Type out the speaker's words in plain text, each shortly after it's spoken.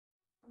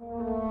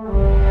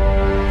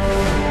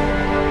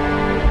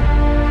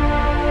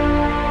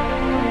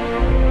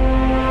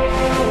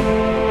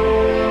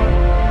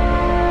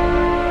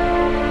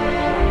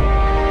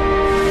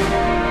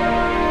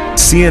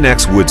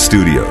CNXWood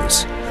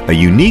Studios, a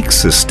unique,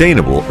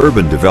 sustainable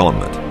urban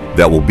development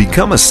that will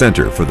become a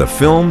center for the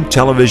film,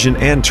 television,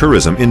 and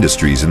tourism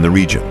industries in the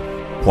region,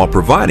 while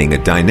providing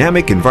a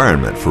dynamic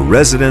environment for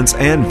residents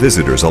and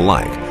visitors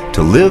alike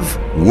to live,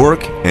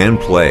 work, and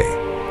play.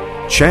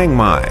 Chiang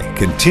Mai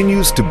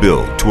continues to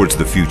build towards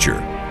the future,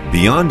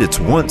 beyond its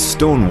once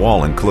stone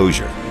wall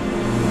enclosure.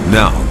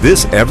 Now,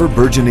 this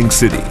ever-burgeoning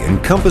city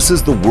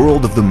encompasses the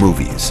world of the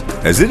movies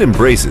as it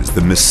embraces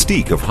the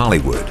mystique of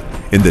Hollywood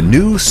in the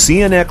new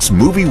CNX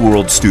Movie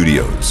World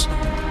studios.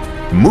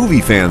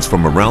 Movie fans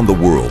from around the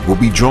world will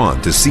be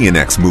drawn to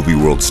CNX Movie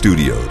World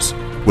Studios,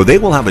 where they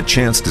will have a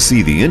chance to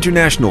see the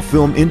international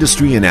film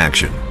industry in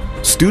action.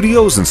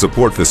 Studios and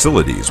support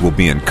facilities will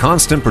be in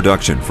constant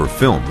production for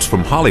films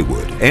from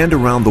Hollywood and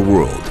around the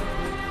world.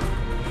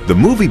 The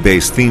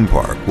movie-based theme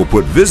park will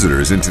put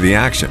visitors into the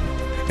action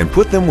and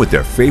put them with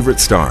their favorite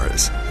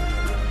stars.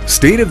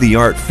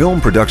 State-of-the-art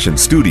film production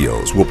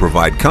studios will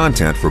provide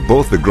content for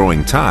both the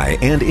growing Thai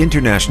and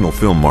international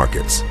film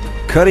markets.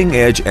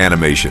 Cutting-edge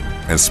animation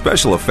and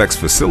special effects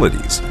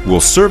facilities will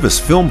service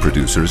film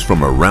producers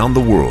from around the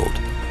world.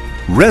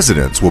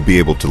 Residents will be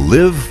able to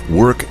live,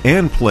 work,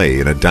 and play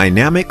in a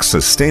dynamic,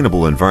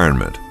 sustainable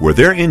environment where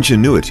their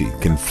ingenuity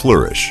can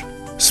flourish.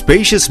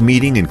 Spacious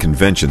meeting and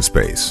convention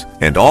space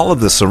and all of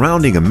the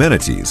surrounding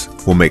amenities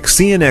will make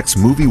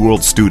CNX Movie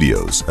World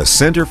Studios a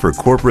center for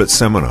corporate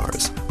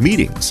seminars,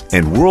 meetings,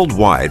 and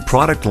worldwide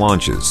product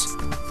launches.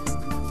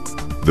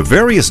 The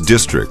various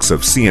districts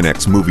of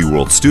CNX Movie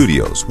World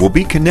Studios will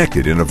be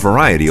connected in a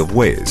variety of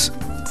ways.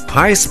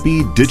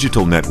 High-speed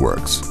digital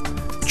networks,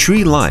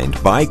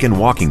 tree-lined bike and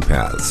walking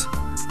paths.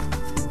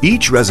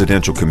 Each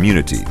residential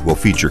community will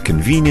feature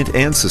convenient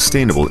and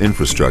sustainable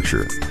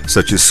infrastructure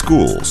such as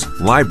schools,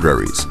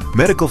 libraries,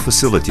 medical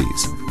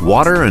facilities,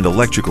 water and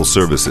electrical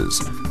services,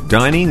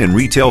 dining and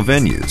retail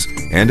venues,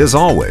 and as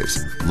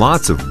always,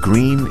 lots of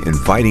green,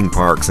 inviting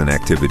parks and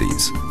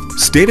activities.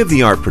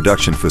 State-of-the-art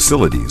production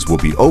facilities will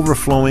be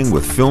overflowing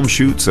with film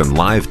shoots and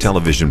live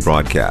television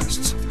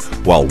broadcasts,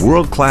 while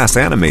world-class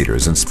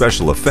animators and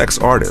special effects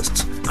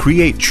artists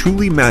create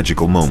truly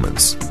magical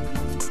moments.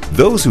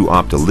 Those who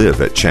opt to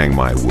live at Chiang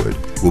Mai Wood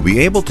will be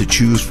able to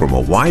choose from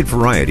a wide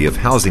variety of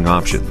housing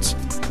options.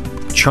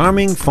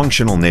 Charming,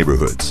 functional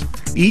neighborhoods,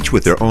 each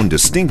with their own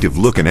distinctive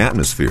look and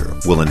atmosphere,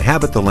 will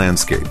inhabit the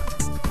landscape.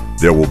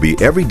 There will be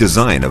every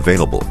design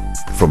available,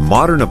 from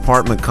modern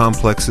apartment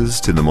complexes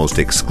to the most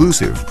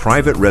exclusive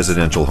private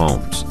residential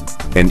homes.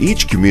 And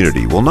each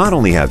community will not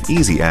only have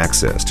easy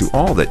access to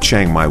all that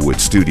Chiang Mai Wood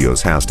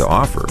Studios has to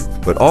offer,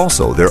 but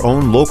also their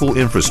own local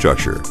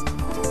infrastructure.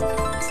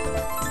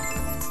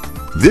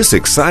 This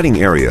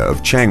exciting area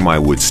of Chiang Mai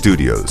Wood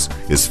Studios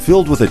is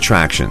filled with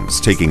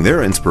attractions taking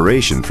their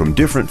inspiration from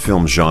different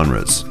film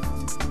genres.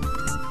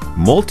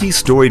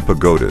 Multi-storied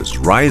pagodas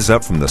rise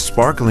up from the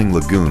sparkling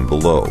lagoon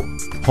below,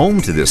 home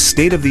to this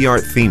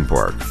state-of-the-art theme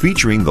park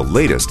featuring the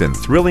latest in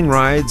thrilling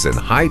rides and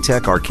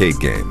high-tech arcade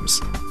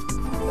games.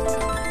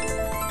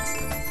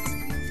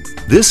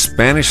 This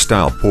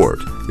Spanish-style port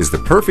is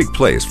the perfect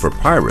place for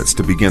pirates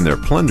to begin their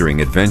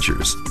plundering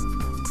adventures.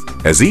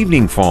 As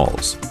evening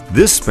falls,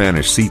 this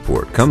Spanish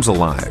seaport comes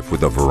alive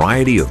with a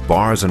variety of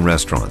bars and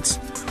restaurants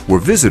where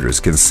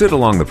visitors can sit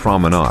along the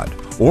promenade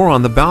or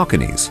on the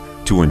balconies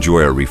to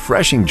enjoy a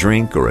refreshing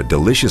drink or a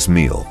delicious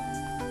meal.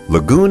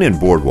 Lagoon and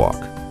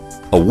Boardwalk.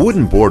 A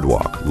wooden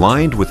boardwalk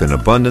lined with an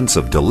abundance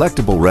of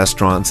delectable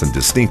restaurants and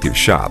distinctive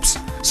shops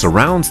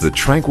surrounds the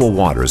tranquil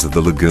waters of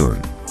the lagoon.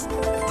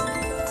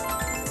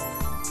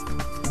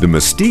 The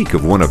mystique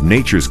of one of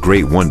nature's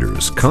great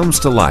wonders comes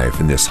to life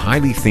in this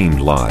highly themed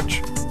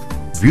lodge.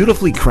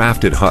 Beautifully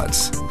crafted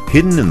huts,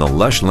 hidden in the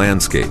lush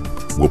landscape,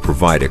 will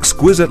provide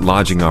exquisite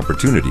lodging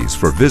opportunities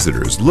for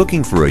visitors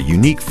looking for a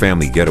unique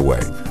family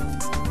getaway.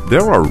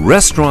 There are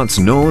restaurants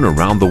known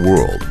around the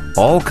world,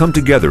 all come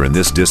together in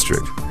this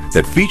district,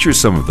 that feature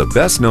some of the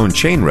best-known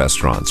chain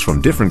restaurants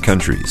from different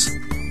countries.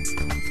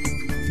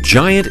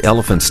 Giant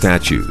elephant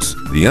statues,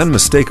 the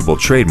unmistakable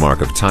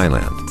trademark of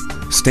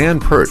Thailand,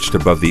 stand perched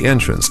above the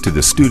entrance to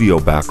the studio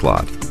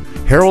backlot,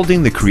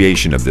 heralding the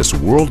creation of this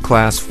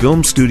world-class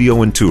film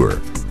studio and tour.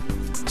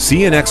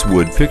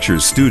 CNXWood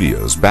Pictures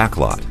Studios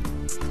backlot.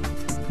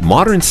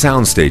 Modern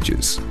sound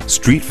stages,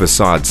 street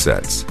facade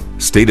sets,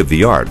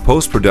 state-of-the-art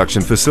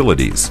post-production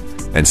facilities,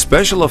 and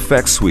special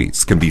effects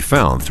suites can be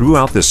found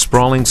throughout this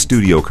sprawling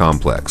studio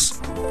complex.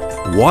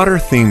 Water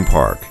theme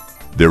park.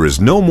 There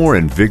is no more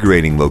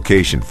invigorating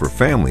location for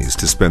families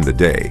to spend the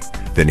day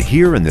than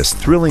here in this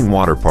thrilling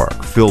water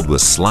park filled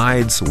with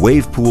slides,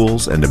 wave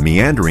pools, and a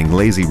meandering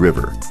lazy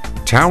river.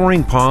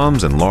 Towering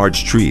palms and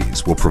large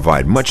trees will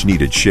provide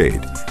much-needed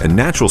shade and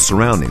natural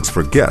surroundings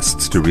for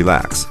guests to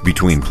relax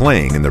between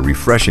playing in the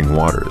refreshing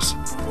waters.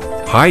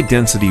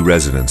 High-density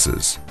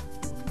residences.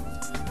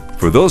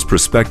 For those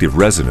prospective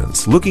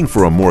residents looking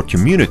for a more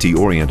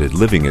community-oriented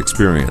living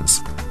experience,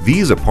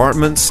 These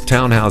apartments,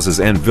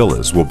 townhouses, and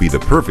villas will be the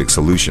perfect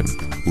solution.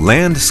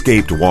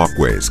 Landscaped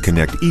walkways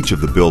connect each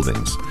of the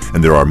buildings,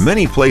 and there are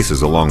many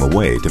places along the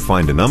way to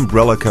find an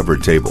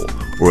umbrella-covered table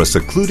or a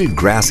secluded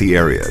grassy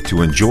area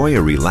to enjoy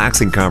a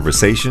relaxing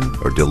conversation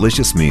or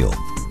delicious meal.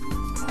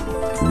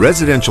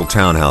 Residential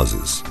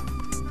townhouses.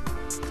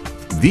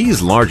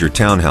 These larger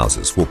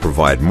townhouses will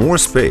provide more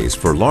space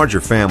for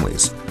larger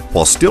families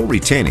while still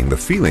retaining the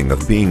feeling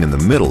of being in the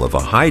middle of a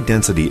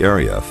high-density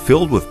area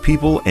filled with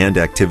people and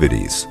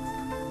activities.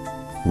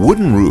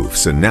 Wooden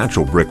roofs and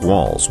natural brick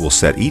walls will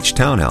set each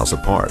townhouse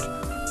apart,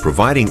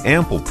 providing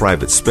ample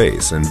private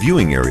space and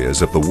viewing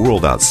areas of the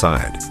world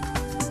outside.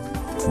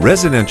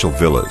 Residential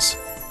villas.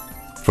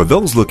 For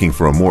those looking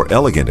for a more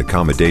elegant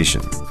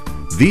accommodation,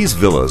 these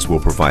villas will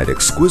provide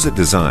exquisite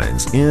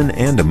designs in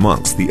and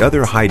amongst the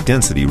other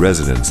high-density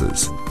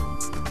residences.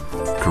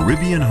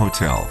 Caribbean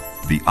Hotel.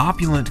 The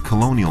opulent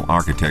colonial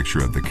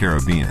architecture of the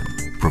Caribbean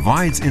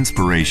provides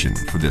inspiration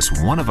for this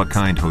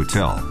one-of-a-kind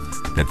hotel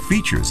that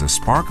features a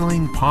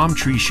sparkling palm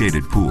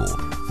tree-shaded pool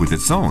with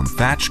its own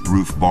thatched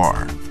roof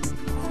bar.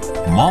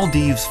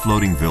 Maldives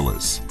Floating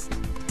Villas.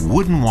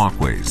 Wooden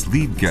walkways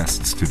lead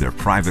guests to their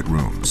private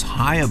rooms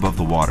high above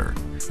the water,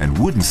 and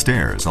wooden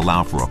stairs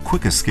allow for a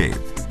quick escape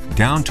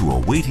down to a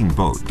waiting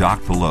boat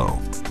docked below.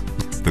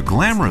 The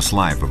glamorous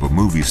life of a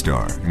movie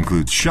star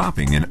includes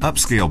shopping in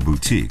upscale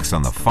boutiques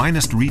on the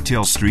finest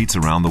retail streets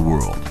around the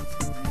world.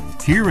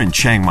 Here in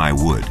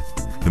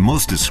CNXWood, the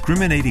most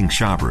discriminating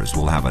shoppers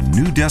will have a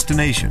new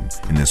destination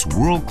in this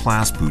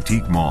world-class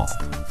boutique mall.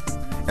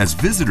 As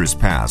visitors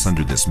pass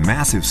under this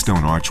massive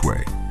stone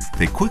archway,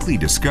 they quickly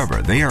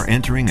discover they are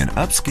entering an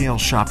upscale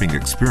shopping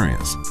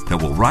experience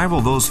that will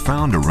rival those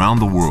found around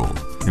the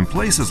world in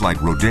places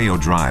like Rodeo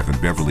Drive in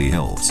Beverly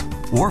Hills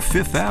or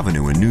Fifth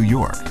Avenue in New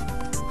York.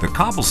 The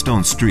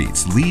cobblestone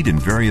streets lead in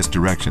various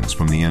directions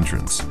from the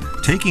entrance,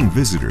 taking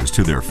visitors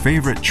to their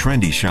favorite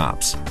trendy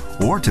shops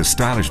or to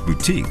stylish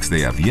boutiques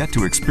they have yet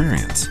to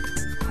experience.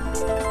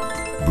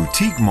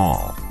 Boutique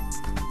Mall.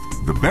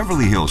 The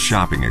Beverly Hills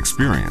shopping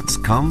experience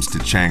comes to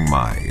Chiang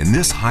Mai in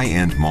this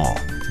high-end mall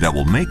that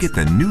will make it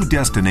the new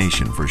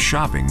destination for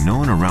shopping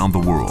known around the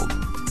world.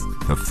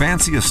 The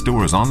fanciest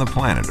stores on the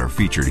planet are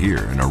featured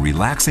here in a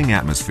relaxing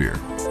atmosphere.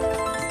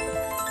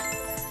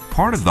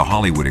 Part of the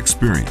Hollywood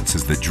experience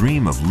is the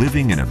dream of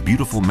living in a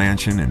beautiful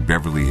mansion in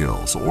Beverly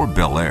Hills or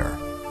Bel Air,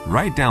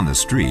 right down the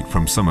street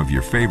from some of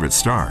your favorite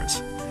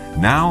stars.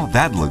 Now,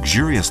 that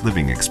luxurious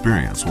living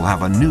experience will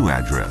have a new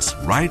address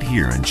right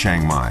here in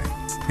Chiang Mai.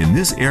 In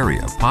this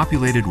area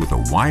populated with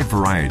a wide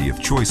variety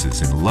of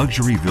choices in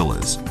luxury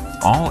villas,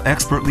 all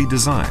expertly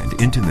designed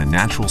into the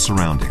natural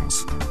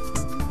surroundings.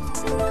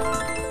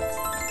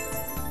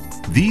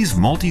 These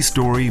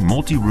multi-story,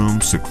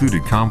 multi-room,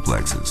 secluded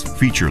complexes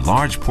feature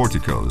large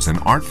porticos and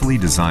artfully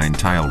designed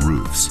tile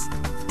roofs.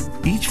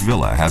 Each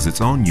villa has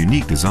its own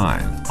unique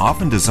design,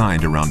 often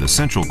designed around a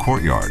central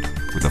courtyard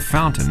with a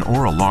fountain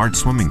or a large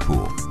swimming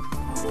pool.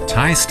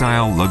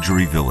 Thai-style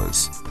luxury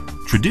villas.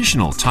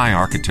 Traditional Thai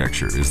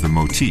architecture is the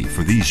motif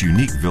for these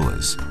unique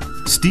villas.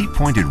 Steep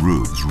pointed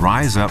roofs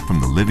rise up from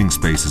the living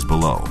spaces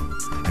below,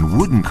 and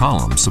wooden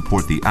columns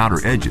support the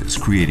outer edges,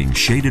 creating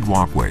shaded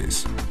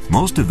walkways.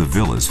 Most of the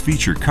villas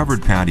feature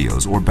covered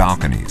patios or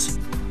balconies,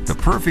 the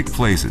perfect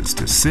places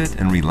to sit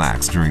and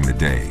relax during the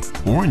day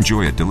or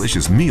enjoy a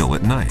delicious meal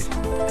at night.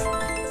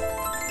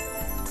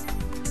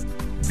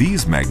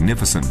 These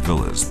magnificent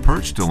villas,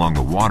 perched along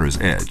the water's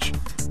edge,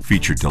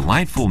 feature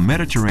delightful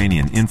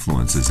Mediterranean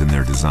influences in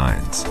their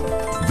designs.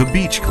 The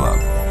Beach Club.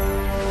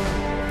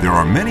 There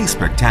are many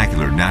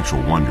spectacular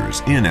natural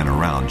wonders in and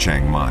around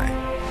Chiang Mai,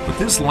 but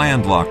this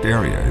landlocked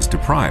area is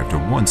deprived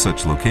of one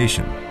such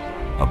location,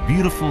 a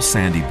beautiful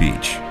sandy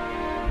beach.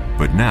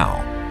 But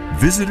now,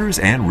 visitors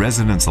and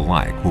residents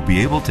alike will be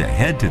able to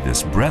head to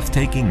this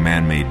breathtaking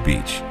man-made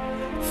beach,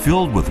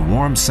 filled with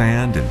warm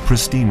sand and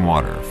pristine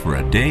water for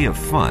a day of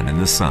fun in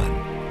the sun.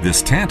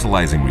 This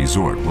tantalizing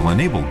resort will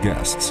enable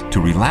guests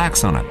to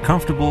relax on a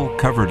comfortable,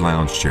 covered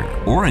lounge chair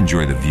or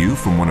enjoy the view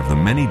from one of the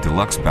many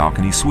deluxe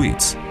balcony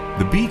suites.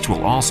 The beach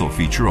will also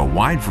feature a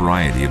wide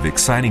variety of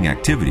exciting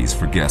activities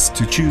for guests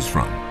to choose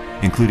from,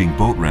 including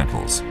boat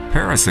rentals,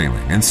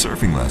 parasailing, and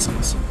surfing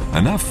lessons.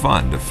 Enough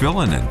fun to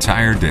fill an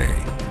entire day.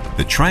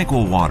 The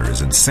tranquil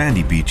waters and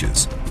sandy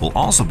beaches will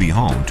also be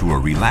home to a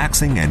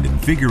relaxing and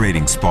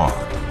invigorating spa,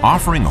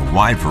 offering a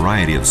wide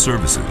variety of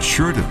services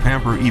sure to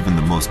pamper even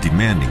the most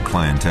demanding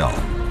clientele.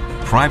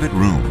 Private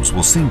rooms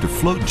will seem to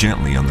float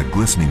gently on the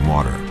glistening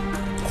water,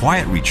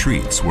 quiet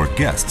retreats where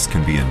guests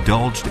can be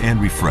indulged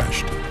and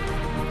refreshed.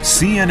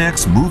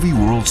 CNX Movie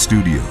World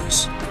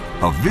Studios,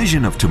 a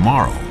vision of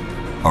tomorrow,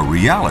 a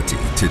reality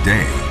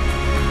today.